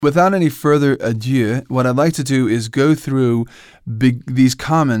without any further ado, what I'd like to do is go through these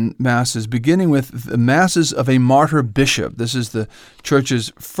common masses, beginning with the masses of a martyr bishop. This is the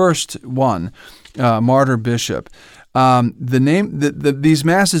church's first one, martyr bishop. These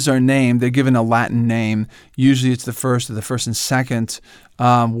masses are named, they're given a Latin name. Usually it's the first and second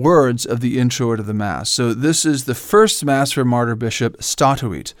words of the introit of the Mass. So this is the first Mass for martyr bishop,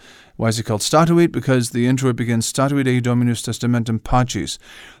 Statuit. Why is it called Statuit? Because the introit begins, Statuit Ei Dominus testamentum pacis.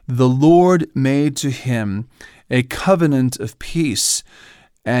 The Lord made to him a covenant of peace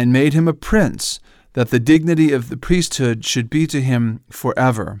and made him a prince, that the dignity of the priesthood should be to him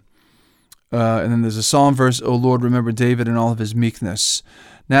forever. And then there's a psalm verse, O Lord, remember David and all of his meekness.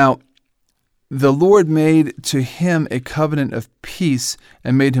 Now, the Lord made to him a covenant of peace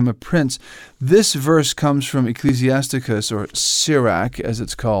and made him a prince. This verse comes from Ecclesiasticus, or Sirach, as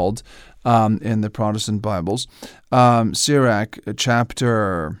it's called in the Protestant Bibles. Sirach,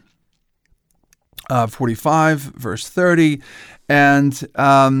 chapter 45, verse 30. And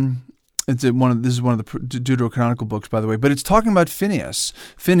this is one of the Deuterocanonical books, by the way. But it's talking about Phinehas.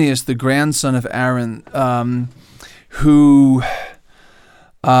 Phinehas, the grandson of Aaron, who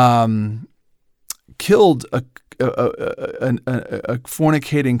killed a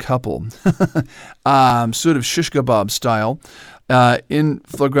fornicating couple, sort of shish kebab style, in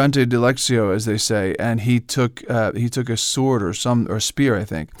flagrante delictio, as they say, and he took a sword or spear, I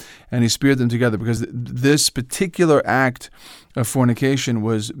think, and he speared them together, because this particular act of fornication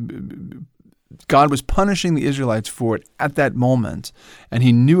was, God was punishing the Israelites for it at that moment, and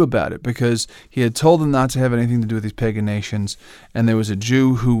he knew about it because he had told them not to have anything to do with these pagan nations, and there was a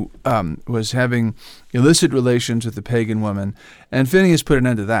Jew who was having illicit relations with a pagan woman, and Phinehas put an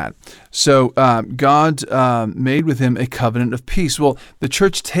end to that. So God made with him a covenant of peace. Well, the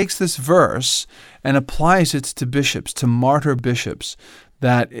church takes this verse and applies it to bishops, to martyr bishops,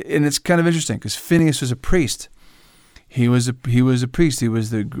 and it's kind of interesting because Phinehas was a priest. He was a priest. He was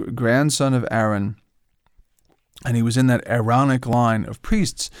the grandson of Aaron, and he was in that Aaronic line of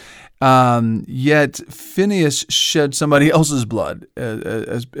priests. Yet Phinehas shed somebody else's blood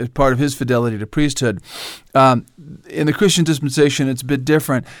as part of his fidelity to priesthood. In the Christian dispensation, it's a bit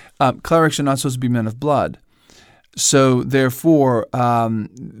different. Clerics are not supposed to be men of blood. So therefore,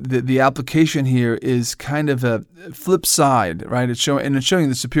 the application here is kind of a flip side, right? It's showing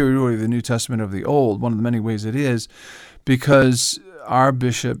the superiority of the New Testament over the Old. One of the many ways it is, because our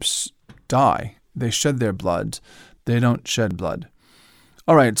bishops die; they shed their blood. They don't shed blood.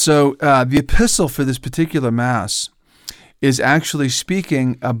 All right. So the epistle for this particular Mass is actually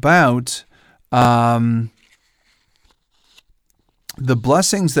speaking about the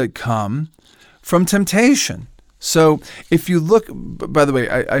blessings that come from temptation. So if you look, by the way,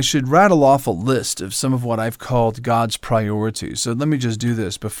 I should rattle off a list of some of what I've called God's priorities. So let me just do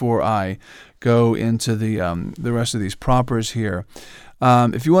this before I go into the rest of these propers here.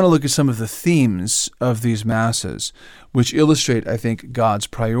 If you want to look at some of the themes of these Masses, which illustrate, I think, God's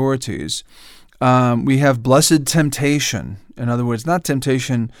priorities, we have blessed temptation. In other words, not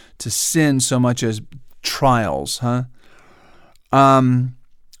temptation to sin so much as trials,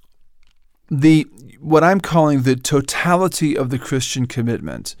 what I'm calling the totality of the Christian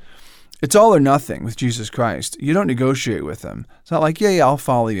commitment. It's all or nothing with Jesus Christ. You don't negotiate with him. It's not like, yeah, I'll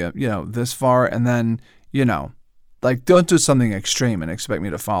follow you, this far, and then, don't do something extreme and expect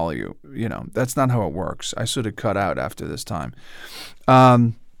me to follow you. That's not how it works. I sort of cut out after this time.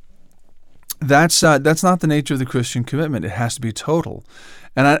 That's not the nature of the Christian commitment. It has to be total.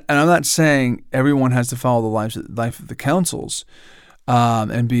 And I'm not saying everyone has to follow the life of the councils,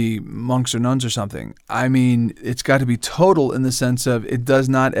 and be monks or nuns or something. I mean, it's got to be total in the sense of it does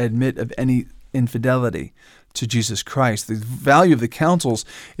not admit of any infidelity to Jesus Christ. The value of the councils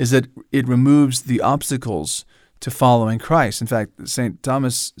is that it removes the obstacles to following Christ. In fact, St.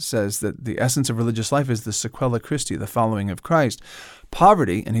 Thomas says that the essence of religious life is the sequela Christi, the following of Christ.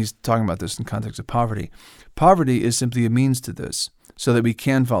 Poverty, and he's talking about this in context of poverty is simply a means to this, so that we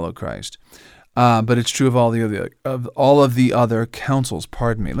can follow Christ. But it's true of all of the other counsels.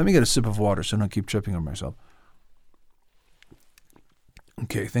 Pardon me. Let me get a sip of water so I don't keep tripping over myself.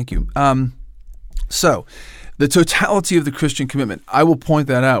 Okay, thank you. So, the totality of the Christian commitment. I will point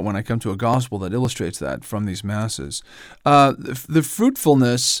that out when I come to a gospel that illustrates that from these Masses. The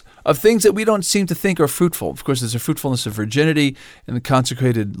fruitfulness of things that we don't seem to think are fruitful. Of course, there's a fruitfulness of virginity in the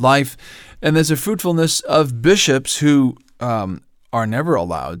consecrated life, and there's a fruitfulness of bishops who are never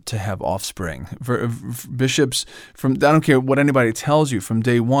allowed to have offspring. Bishops, I don't care what anybody tells you, from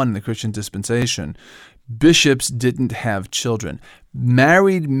day one in the Christian dispensation, bishops didn't have children.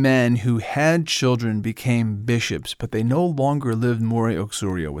 Married men who had children became bishops, but they no longer lived more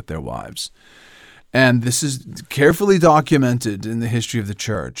uxoria with their wives. And this is carefully documented in the history of the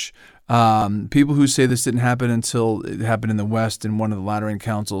church. People who say this didn't happen until it happened in the West in one of the Lateran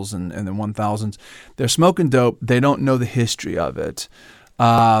councils in the 1000s, they're smoking dope. They don't know the history of it.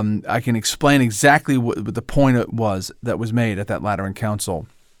 I can explain exactly what the point was that was made at that Lateran council,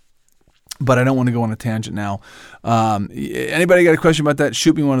 but I don't want to go on a tangent now. Anybody got a question about that?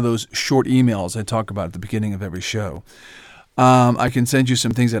 Shoot me one of those short emails I talk about at the beginning of every show. I can send you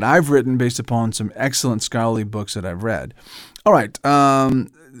some things that I've written based upon some excellent scholarly books that I've read. All right.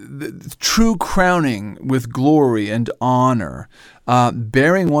 The true crowning with glory and honor,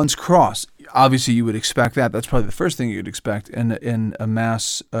 bearing one's cross. Obviously, you would expect that. That's probably the first thing you'd expect in a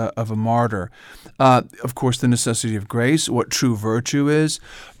mass of a martyr. Of course, the necessity of grace, what true virtue is,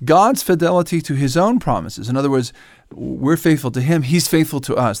 God's fidelity to his own promises. In other words, we're faithful to him. He's faithful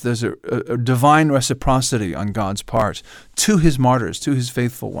to us. There's a divine reciprocity on God's part to his martyrs, to his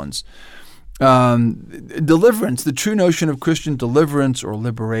faithful ones. Deliverance, the true notion of Christian deliverance or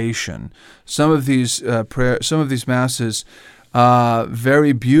liberation. Some of these masses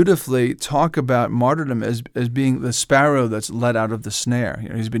very beautifully talk about martyrdom as being the sparrow that's let out of the snare.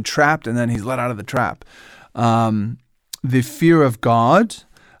 He's been trapped and then he's let out of the trap. The fear of God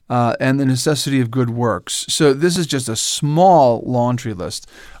and the necessity of good works. So this is just a small laundry list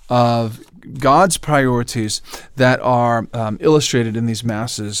of God's priorities that are illustrated in these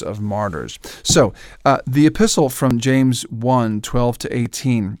masses of martyrs. So the epistle from James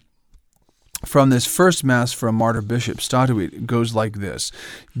 1:12-18, from this first Mass for a martyr bishop, Statuit, goes like this.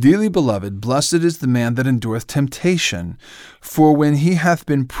 Dearly beloved, blessed is the man that endureth temptation, for when he hath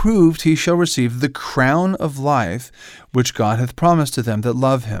been proved, he shall receive the crown of life, which God hath promised to them that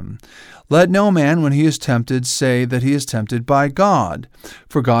love him. Let no man, when he is tempted, say that he is tempted by God,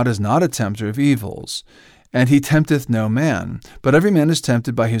 for God is not a tempter of evils. And he tempteth no man, but every man is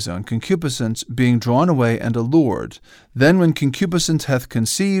tempted by his own concupiscence, being drawn away and allured. Then when concupiscence hath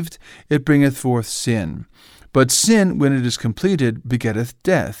conceived, it bringeth forth sin. But sin, when it is completed, begetteth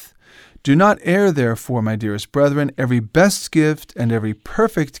death. Do not err, therefore, my dearest brethren. Every best gift and every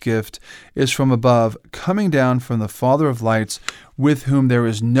perfect gift is from above, coming down from the Father of lights, with whom there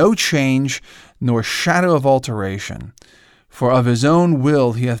is no change, nor shadow of alteration. For of his own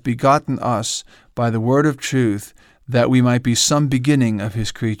will he hath begotten us by the word of truth, that we might be some beginning of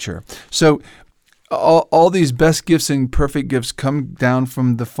his creature. So all these best gifts and perfect gifts come down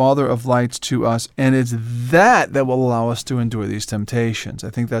from the Father of lights to us, and it's that will allow us to endure these temptations. I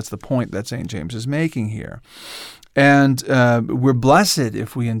think that's the point that St. James is making here. And we're blessed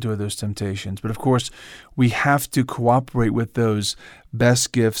if we endure those temptations. But of course, we have to cooperate with those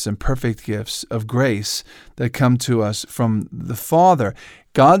best gifts and perfect gifts of grace that come to us from the Father.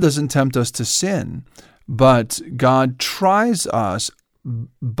 God doesn't tempt us to sin, but God tries us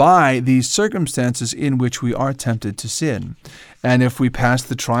by these circumstances in which we are tempted to sin. And if we pass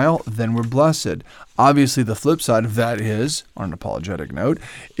the trial, then we're blessed. Obviously, the flip side of that is, on an apologetic note,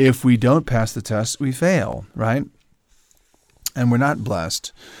 if we don't pass the test, we fail, right? And we're not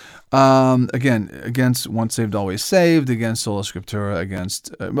blessed. Again, against once saved, always saved, against sola scriptura,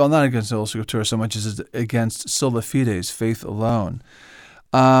 not against sola scriptura so much as against sola fides, faith alone.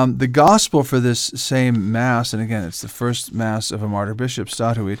 The gospel for this same Mass, and again, it's the first Mass of a martyr bishop,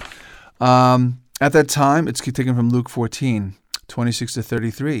 Statuit. At that time, it's taken from Luke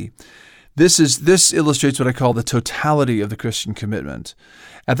 14:26-33. This illustrates what I call the totality of the Christian commitment.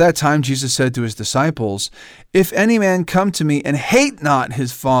 At that time, Jesus said to his disciples, If any man come to me and hate not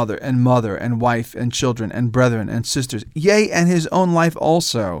his father and mother and wife and children and brethren and sisters, yea, and his own life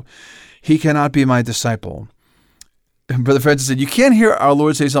also, he cannot be my disciple. And Brother Francis said, you can't hear our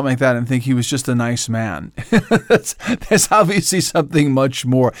Lord say something like that and think he was just a nice man. There's obviously something much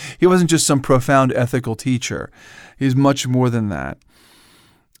more. He wasn't just some profound ethical teacher. He's much more than that.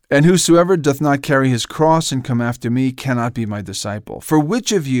 And whosoever doth not carry his cross and come after me cannot be my disciple. For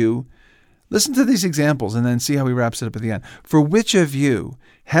which of you, listen to these examples and then see how he wraps it up at the end. For which of you,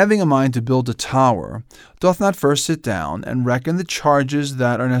 having a mind to build a tower, doth not first sit down and reckon the charges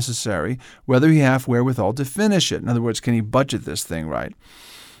that are necessary, whether he hath wherewithal to finish it? In other words, can he budget this thing right?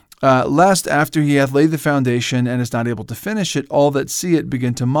 Lest after he hath laid the foundation and is not able to finish it, all that see it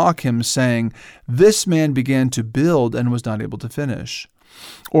begin to mock him, saying, This man began to build and was not able to finish.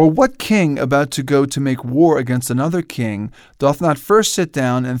 Or what king about to go to make war against another king doth not first sit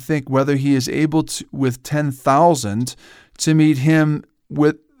down and think whether he is able to, with 10,000 to meet him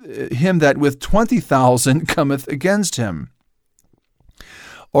that with 20,000 cometh against him.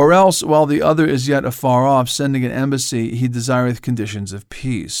 Or else, while the other is yet afar off, sending an embassy, he desireth conditions of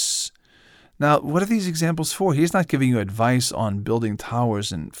peace. Now, what are these examples for? He's not giving you advice on building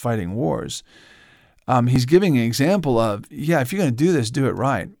towers and fighting wars. He's giving an example of, if you're going to do this, do it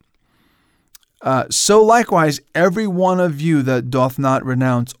right. So likewise, every one of you that doth not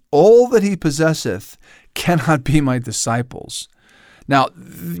renounce all that he possesseth cannot be my disciples. Now,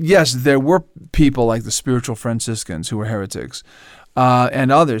 yes, there were people like the spiritual Franciscans who were heretics,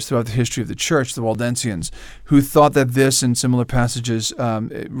 and others throughout the history of the church, the Waldensians, who thought that this and similar passages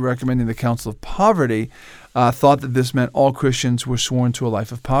recommending the counsel of poverty, thought that this meant all Christians were sworn to a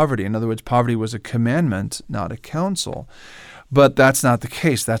life of poverty. In other words, poverty was a commandment, not a counsel. But that's not the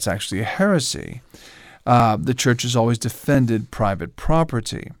case. That's actually a heresy. The church has always defended private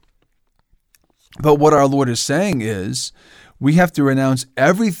property. But what our Lord is saying is we have to renounce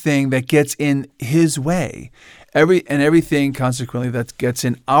everything that gets in his way, everything, consequently, that gets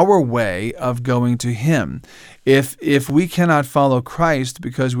in our way of going to him. If we cannot follow Christ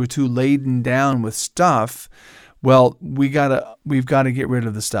because we're too laden down with stuff, well, we've got to get rid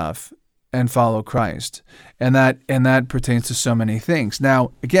of the stuff and follow Christ. And that pertains to so many things.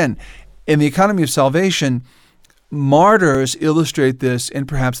 Now, again, in the economy of salvation, martyrs illustrate this in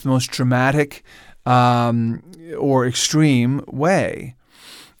perhaps the most dramatic or extreme way.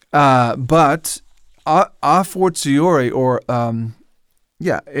 But a fortiori,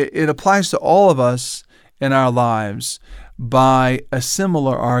 it applies to all of us in our lives by a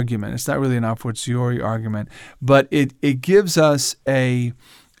similar argument. It's not really an a fortiori argument, but it gives us an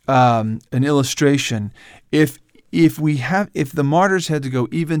illustration. If the martyrs had to go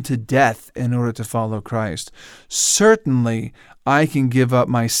even to death in order to follow Christ, certainly I can give up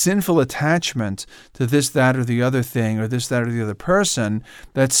my sinful attachment to this, that, or the other thing, or this, that, or the other person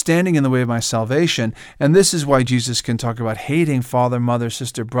that's standing in the way of my salvation. And this is why Jesus can talk about hating father, mother,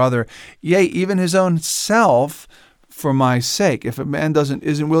 sister, brother, yea, even his own self for my sake. If a man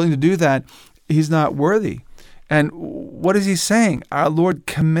isn't willing to do that, he's not worthy. And what is he saying? Our Lord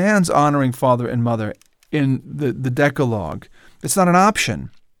commands honoring father and mother in the Decalogue. It's not an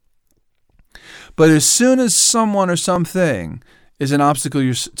option. But as soon as someone or something is an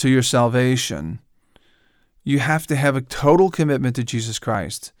obstacle to your salvation, you have to have a total commitment to Jesus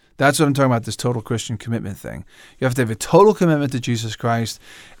Christ. That's what I'm talking about, this total Christian commitment thing. You have to have a total commitment to Jesus Christ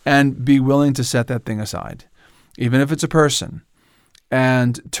and be willing to set that thing aside, even if it's a person,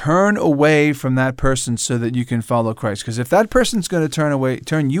 and turn away from that person so that you can follow Christ. Because if that person's going to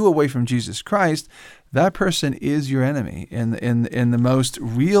turn you away from Jesus Christ, that person is your enemy in the most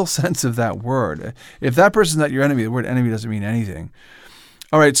real sense of that word. If that person's not your enemy, the word enemy doesn't mean anything.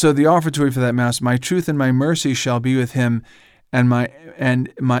 All right, so the offertory for that Mass: my truth and my mercy shall be with him, and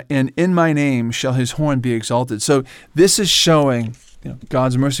in my name shall his horn be exalted. So this is showing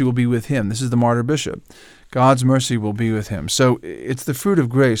God's mercy will be with him. This is the martyr bishop. God's mercy will be with him. So it's the fruit of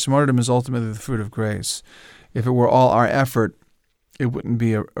grace. Martyrdom is ultimately the fruit of grace. If it were all our effort, it wouldn't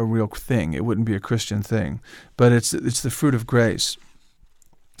be a real thing. It wouldn't be a Christian thing. But it's the fruit of grace.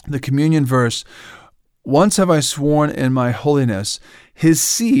 The communion verse: once have I sworn in my holiness, his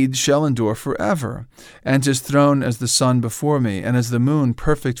seed shall endure forever, and his throne as the sun before me, and as the moon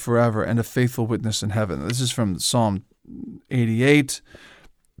perfect forever, and a faithful witness in heaven. This is from Psalm 88.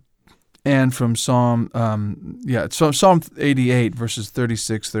 And from Psalm 88, verses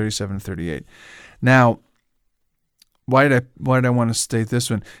 36, 37, and 38. Now, why did I want to state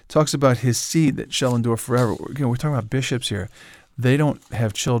this one? It talks about his seed that shall endure forever. We're talking about bishops here. They don't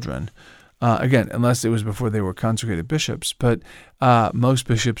have children. Again, unless it was before they were consecrated bishops. But most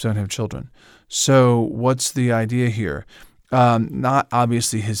bishops don't have children. So what's the idea here? Not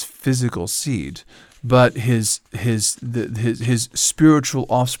obviously his physical seed, but his spiritual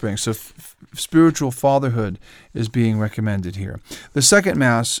offspring. So spiritual fatherhood is being recommended here. The second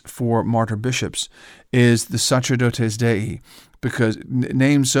Mass for martyr bishops is the Sacerdotes Dei,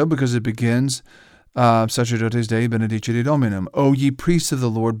 named so because it begins, Sacerdotes Dei benedicere Dominum. O ye priests of the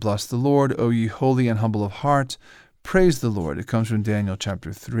Lord, bless the Lord. O ye holy and humble of heart, praise the Lord. It comes from Daniel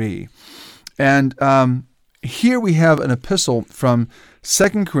chapter 3. And here we have an epistle from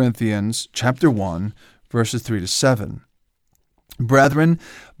 2 Corinthians chapter 1, verses 3 to 7. Brethren,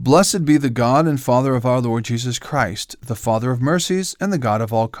 blessed be the God and Father of our Lord Jesus Christ, the Father of mercies and the God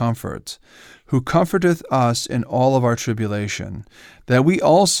of all comfort, who comforteth us in all of our tribulation, that we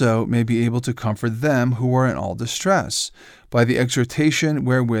also may be able to comfort them who are in all distress, by the exhortation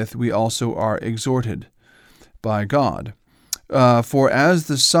wherewith we also are exhorted by God. For as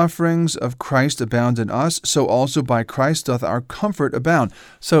the sufferings of Christ abound in us, so also by Christ doth our comfort abound.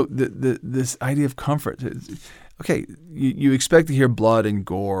 So this idea of comfort. Okay, you expect to hear blood and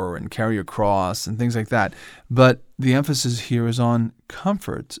gore and carry a cross and things like that, but the emphasis here is on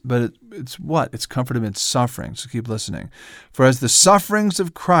comfort. But it's what? It's comfort amidst suffering. So keep listening. For as the sufferings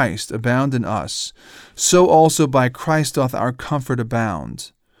of Christ abound in us, so also by Christ doth our comfort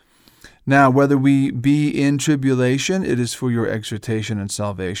abound. Now, whether we be in tribulation, it is for your exhortation and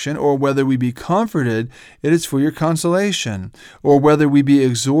salvation, or whether we be comforted, it is for your consolation, or whether we be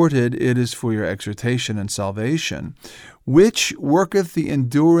exhorted, it is for your exhortation and salvation, which worketh the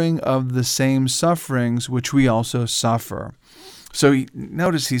enduring of the same sufferings which we also suffer. So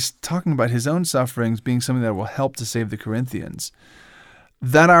notice he's talking about his own sufferings being something that will help to save the Corinthians.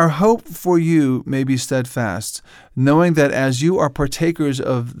 That our hope for you may be steadfast, knowing that as you are partakers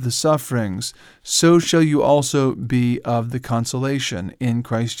of the sufferings, so shall you also be of the consolation in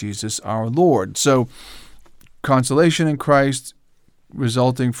Christ Jesus our Lord. So, consolation in Christ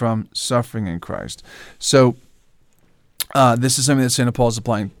resulting from suffering in Christ. So, this is something that St. Paul is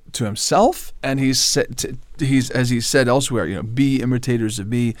applying to himself, and he's as he said elsewhere, be imitators of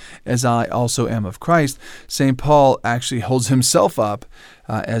me as I also am of Christ. St. Paul actually holds himself up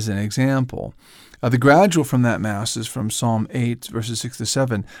as an example. The gradual from that Mass is from Psalm 8, verses 6 to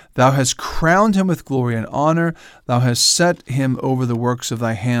 7. Thou hast crowned him with glory and honor. Thou hast set him over the works of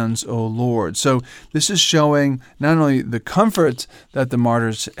thy hands, O Lord. So this is showing not only the comfort that the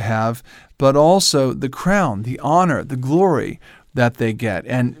martyrs have, but also the crown, the honor, the glory that they get.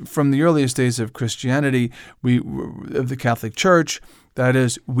 And from the earliest days of Christianity, of the Catholic Church, that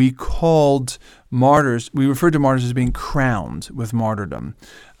is, we referred to martyrs as being crowned with martyrdom.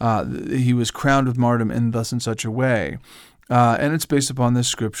 He was crowned with martyrdom and thus in such a way. And it's based upon this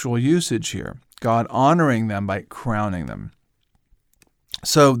scriptural usage here, God honoring them by crowning them.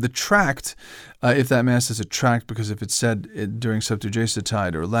 So the tract, if that Mass is a tract, because if it's said during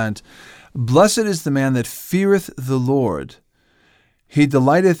Septuagesima or Lent, blessed is the man that feareth the Lord. He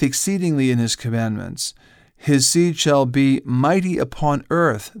delighteth exceedingly in his commandments. His seed shall be mighty upon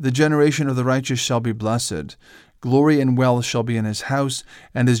earth. The generation of the righteous shall be blessed. Glory and wealth shall be in his house,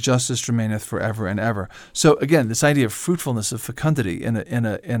 and his justice remaineth forever and ever. So again, this idea of fruitfulness, of fecundity in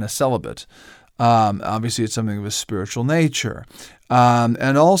a celibate. Obviously, it's something of a spiritual nature.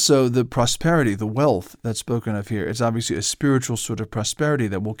 And also the prosperity, the wealth that's spoken of here. It's obviously a spiritual sort of prosperity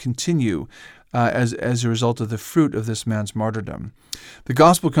that will continue as a result of the fruit of this man's martyrdom. The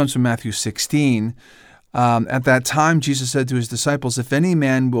gospel comes from Matthew 16. At that time, Jesus said to his disciples, if any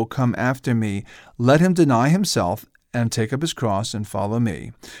man will come after me, let him deny himself and take up his cross and follow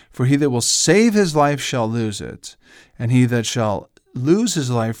me. For he that will save his life shall lose it, and he that shall lose his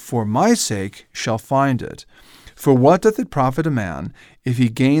life for my sake shall find it. For what doth it profit a man if he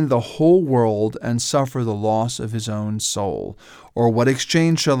gain the whole world and suffer the loss of his own soul? Or what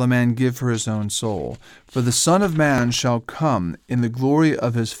exchange shall a man give for his own soul? For the Son of Man shall come in the glory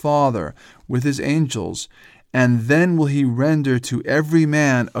of his Father with his angels, and then will he render to every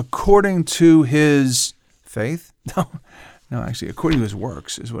man according to his faith? No, actually, according to his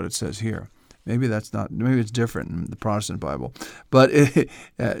works is what it says here. Maybe it's different in the Protestant Bible. But,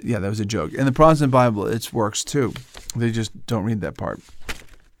 that was a joke. In the Protestant Bible, it's works too. They just don't read that part.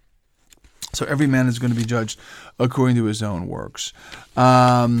 So every man is going to be judged according to his own works.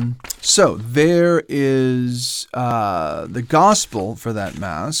 So there is the gospel for that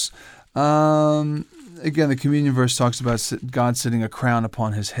Mass. Again, the communion verse talks about God sitting a crown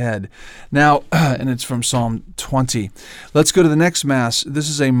upon his head. Now, and it's from Psalm 20. Let's go to the next Mass. This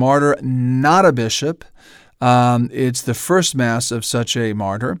is a martyr, not a bishop. It's the first Mass of such a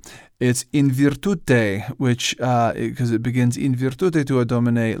martyr. It's In Virtute, which, because it begins, In Virtute tua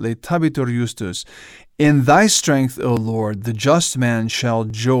Domine letabitur justus. In thy strength, O Lord, the just man shall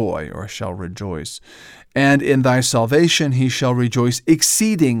joy, or shall rejoice. And in thy salvation he shall rejoice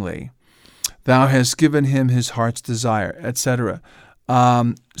exceedingly. Thou hast given him his heart's desire, etc.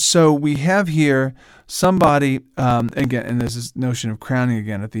 So we have here somebody, again, and there's this notion of crowning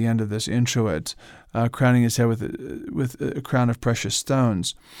again at the end of this introit, crowning his head with a crown of precious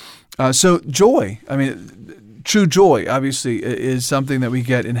stones. So joy, true joy, obviously, is something that we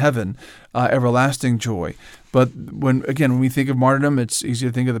get in heaven, everlasting joy. But when we think of martyrdom, it's easy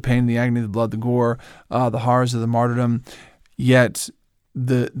to think of the pain, the agony, the blood, the gore, the horrors of the martyrdom. Yet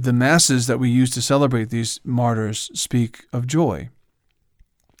the Masses that we use to celebrate these martyrs speak of joy.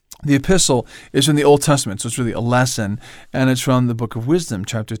 The epistle is from the Old Testament, so it's really a lesson, and it's from the book of Wisdom,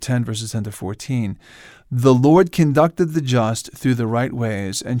 chapter 10, verses 10 to 14. The Lord conducted the just through the right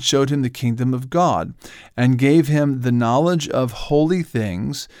ways and showed him the kingdom of God, and gave him the knowledge of holy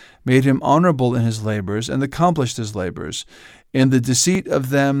things, made him honorable in his labors, and accomplished his labors. In the deceit of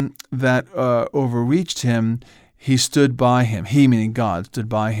them that overreached him, he stood by him. He, meaning God, stood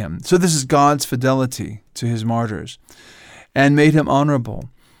by him. So this is God's fidelity to his martyrs, and made him honorable.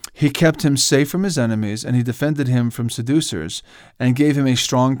 He kept him safe from his enemies, and he defended him from seducers, and gave him a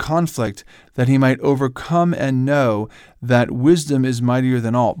strong conflict, that he might overcome and know that wisdom is mightier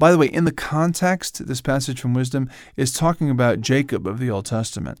than all. By the way, in the context, this passage from Wisdom is talking about Jacob of the Old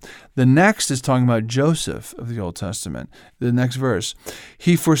Testament. The next is talking about Joseph of the Old Testament. The next verse,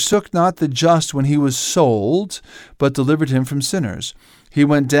 he forsook not the just when he was sold, but delivered him from sinners. He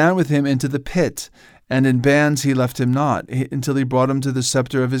went down with him into the pit, and in bands he left him not, until he brought him to the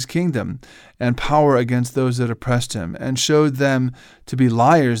scepter of his kingdom, and power against those that oppressed him, and showed them to be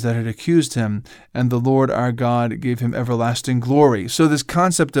liars that had accused him, and the Lord our God gave him everlasting glory. So this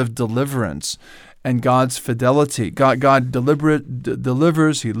concept of deliverance and God's fidelity, God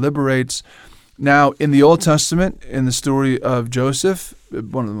delivers, he liberates. Now, in the Old Testament, in the story of Joseph,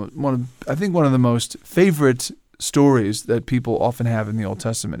 one of the most favorite stories that people often have in the Old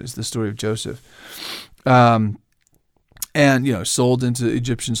Testament is the story of Joseph. And, sold into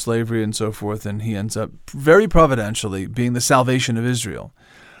Egyptian slavery and so forth, and he ends up very providentially being the salvation of Israel.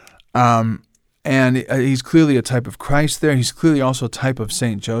 And he's clearly a type of Christ there. He's clearly also a type of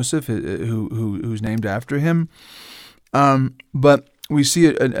Saint Joseph, who's named after him. But we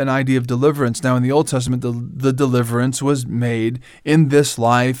see an idea of deliverance. Now, in the Old Testament, the deliverance was made in this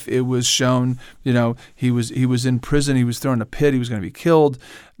life. It was shown, he was in prison. He was thrown in a pit. He was going to be killed.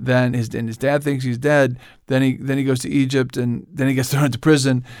 Then his dad thinks he's dead. Then he goes to Egypt, and then he gets thrown into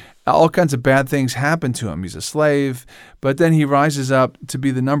prison. All kinds of bad things happen to him. He's a slave, but then he rises up to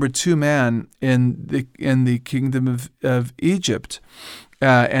be the number 2 man in the kingdom of Egypt.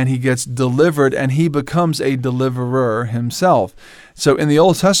 And he gets delivered, and he becomes a deliverer himself. So in the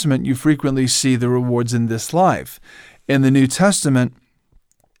Old Testament, you frequently see the rewards in this life. In the New Testament,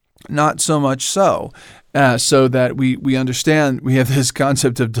 not so much so. So that we understand we have this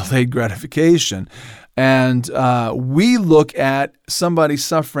concept of delayed gratification. And we look at somebody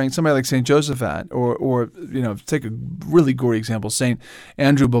suffering, somebody like St. Josephat, or take a really gory example, St.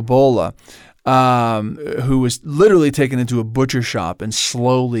 Andrew Babola, who was literally taken into a butcher shop and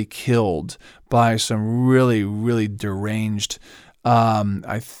slowly killed by some really, really deranged,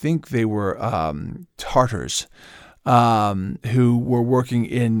 I think they were Tartars, who were working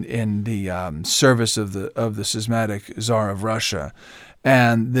in the service of the schismatic Tsar of Russia.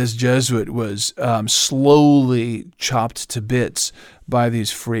 And this Jesuit was slowly chopped to bits by these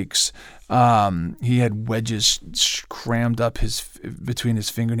freaks. He had wedges crammed up between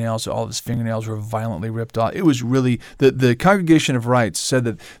his fingernails. All of his fingernails were violently ripped off. It was really, the Congregation of Rites said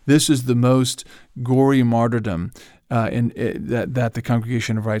that this is the most gory martyrdom that the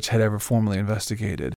Congregation of Rites had ever formally investigated.